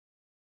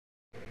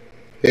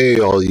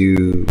Hey, all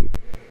you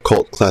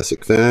cult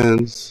classic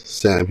fans,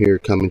 Sam here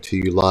coming to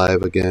you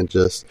live again.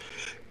 Just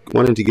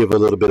wanted to give a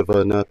little bit of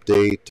an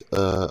update.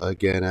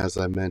 Again, as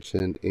I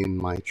mentioned in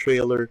my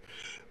trailer,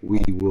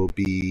 we will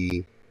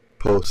be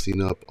posting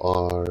up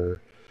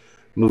our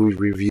movie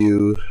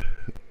review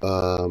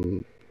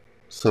um,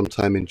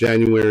 sometime in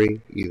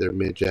January, either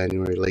mid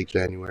January, late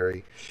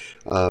January.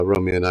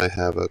 Romeo and I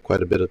have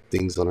quite a bit of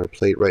things on our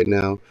plate right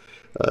now.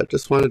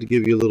 Just wanted to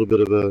give you a little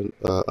bit of an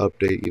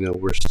update. You know,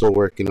 we're still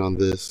working on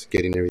this,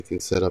 getting everything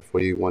set up for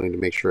you, wanting to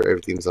make sure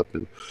everything's up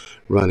and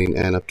running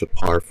and up to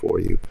par for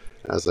you,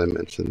 as I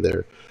mentioned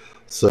there.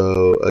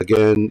 So,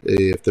 again,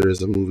 if there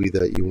is a movie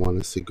that you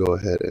want us to go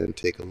ahead and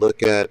take a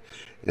look at,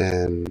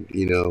 and,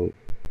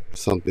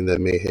 something that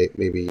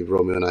maybe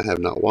Romeo and I have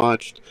not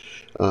watched,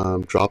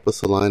 drop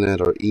us a line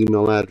at our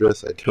email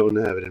address. I don't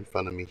have it in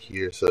front of me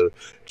here, so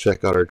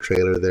check out our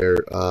trailer there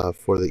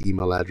for the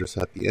email address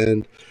at the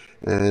end,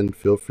 and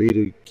feel free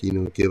to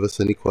give us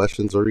any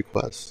questions or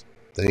requests.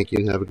 Thank you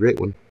and have a great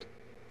one.